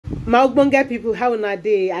My ogbonge people, how una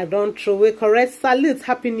day? I don't throw away correct salute.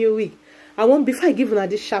 Happy New Week. Before I give una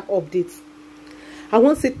this sharp update, I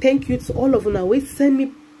want to say thank you to all of una who send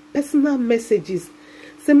me personal messages.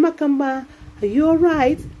 Say, Makamba, are you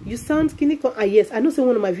alright? You sound clinical. Yes, I know. Say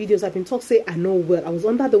one of my videos I've been talking. Say I know well. I was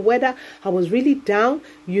under the weather. I was really down.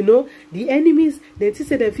 You know, the enemies. Then she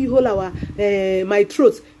said, if you hold our my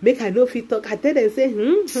throat, make I know if you talk. I tell them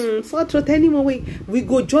say, so throat anymore. We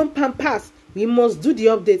go jump and pass. We must do the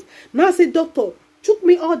update. Now I say, doctor, took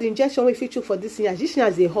me all the injection we fit for this year. This year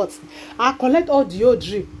is a hot. I collect all the old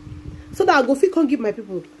drip so that I go fit come give my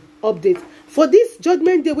people update for this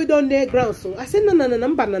judgment day. We don't lay ground. So I said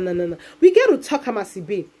no. We get to talk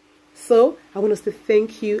be. So I want to say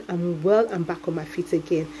thank you. I'm back on my feet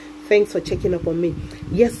again. Thanks for checking up on me.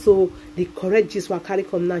 Yes, so the correct gist will carry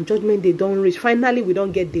come now. Judgment day don't reach. Finally, we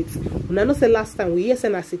don't get dates. When I know say last time we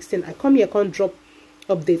send at 16. I come here can't drop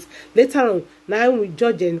updates later on. Now we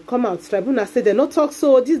judge and come out. Tribunal said they not talk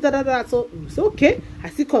so this that. So it's okay. I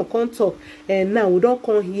still can't talk. And now we don't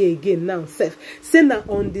come here again now. Self say now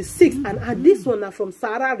on the 6th and this one now from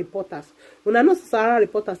Sahara reporters. When I know Sahara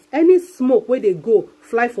reporters, any smoke where they go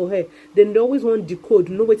fly for her, then they always want decode.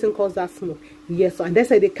 No waiting cause that smoke. Yes, so, and they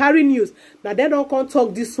say they carry news. Now they don't come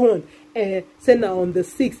talk this one. Say now on the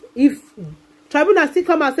 6th. If Tribunal still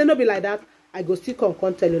come and say no be like that, I go still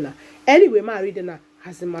come tell you now. Anyway, my reading now.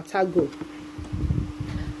 As the matter go.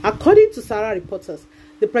 According to Sahara reporters,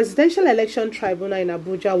 the Presidential Election Tribunal in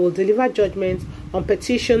Abuja will deliver judgment on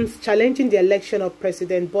petitions challenging the election of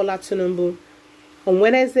President Bola Tinubu on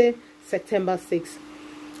Wednesday, September 6.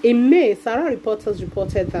 In May, Sahara reporters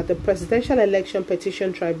reported that the Presidential Election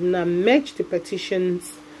Petition Tribunal merged the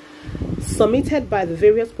petitions submitted by the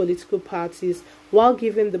various political parties while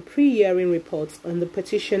giving the pre-hearing reports on the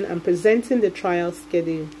petition and presenting the trial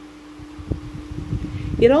schedule.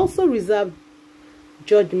 It also reserved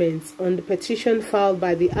judgments on the petition filed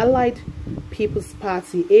by the Allied People's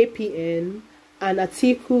Party (APN) and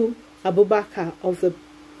Atiku Abubakar of the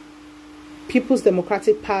People's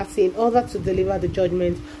Democratic Party in order to deliver the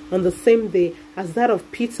judgment on the same day as that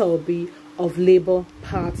of Peter Obi of Labour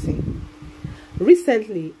Party.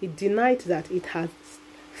 Recently, it denied that it has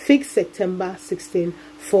fixed September 16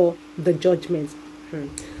 for the judgment.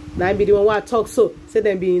 Now be the one where I talk so say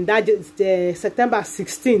them be in that September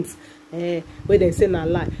 16th where they say na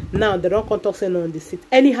lie. Now they don't come talk say on the 6th.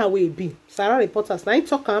 Anyhow way it be. Sarah reporters now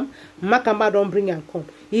talk Makamba don't bring and come.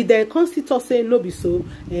 He then constitute say no be so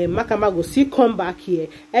Makamba go still come back here.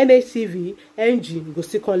 NHTV, NG go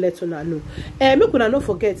still come let una know. Make una not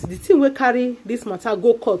forget the thing we carry this matter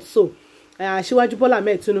go court so Asiwaju Bola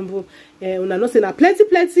Ahmed Tinubu una know say na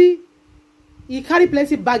plenty he carry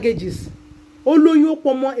plenty baggages. A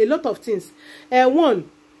lot of things.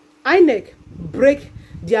 One, INEC break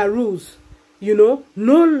their rules. You know,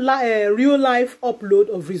 no real life upload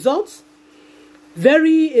of results.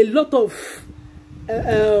 A lot of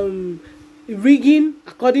rigging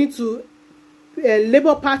according to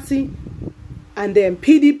Labour Party and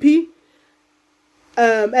PDP.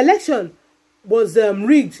 Election was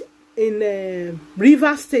rigged in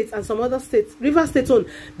Rivers State and some other states. Rivers State on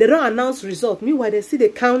they don't announce results. Meanwhile, they see the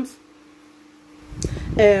count.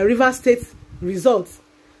 River State results.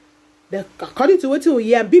 According to what we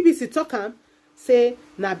hear, BBC talk say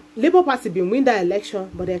na Labour Party been win that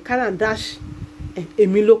election, but they can't dash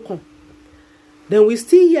Emilokon. Then we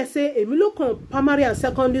still hear say Emilokon primary and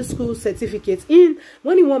secondary school certificates in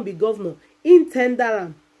when he won't be governor in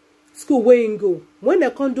tender school where you go. When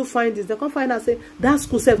they can't do findings, they can't find out say that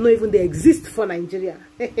school self not even they exist for Nigeria.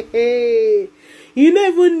 You not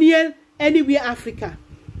even near anywhere Africa.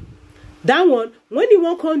 That one, when he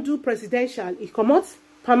won't come do presidential, he come out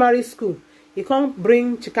primary school. He can't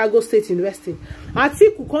bring Chicago State University. I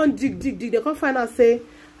think we can't dig. They can't find out say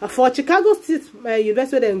for Chicago State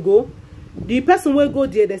University then go. The person will go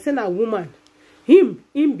there. They send a woman. Him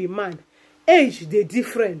be man. Age they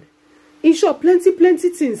different. In short, plenty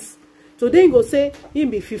things. Today he go say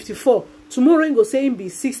him be 54. Tomorrow he go say him be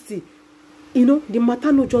 60. You know the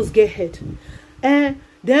matter no just get head.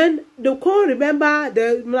 Then they can't remember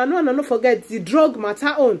no forget the drug matter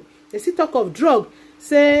on. They still talk of drug,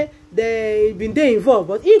 say they been there involved,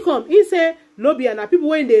 but he say no be and people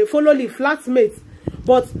when they follow the flatmates.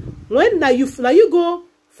 But when now you go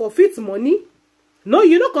for fit money, no,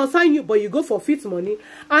 you not concern you, but you go for fit money,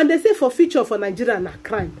 and they say for future for Nigeria na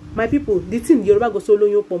crime. My people, the thing Yoruba go solo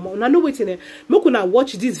you pomo. Now no waiting. Make una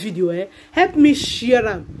watch this video. Help me share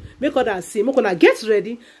them. Make others see. Make una get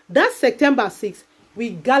ready. That's September 6th.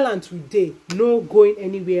 We gallant with day, no going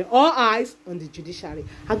anywhere. All eyes on the judiciary.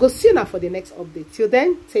 I go see you now for the next update. Till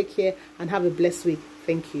then, take care and have a blessed week.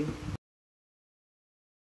 Thank you.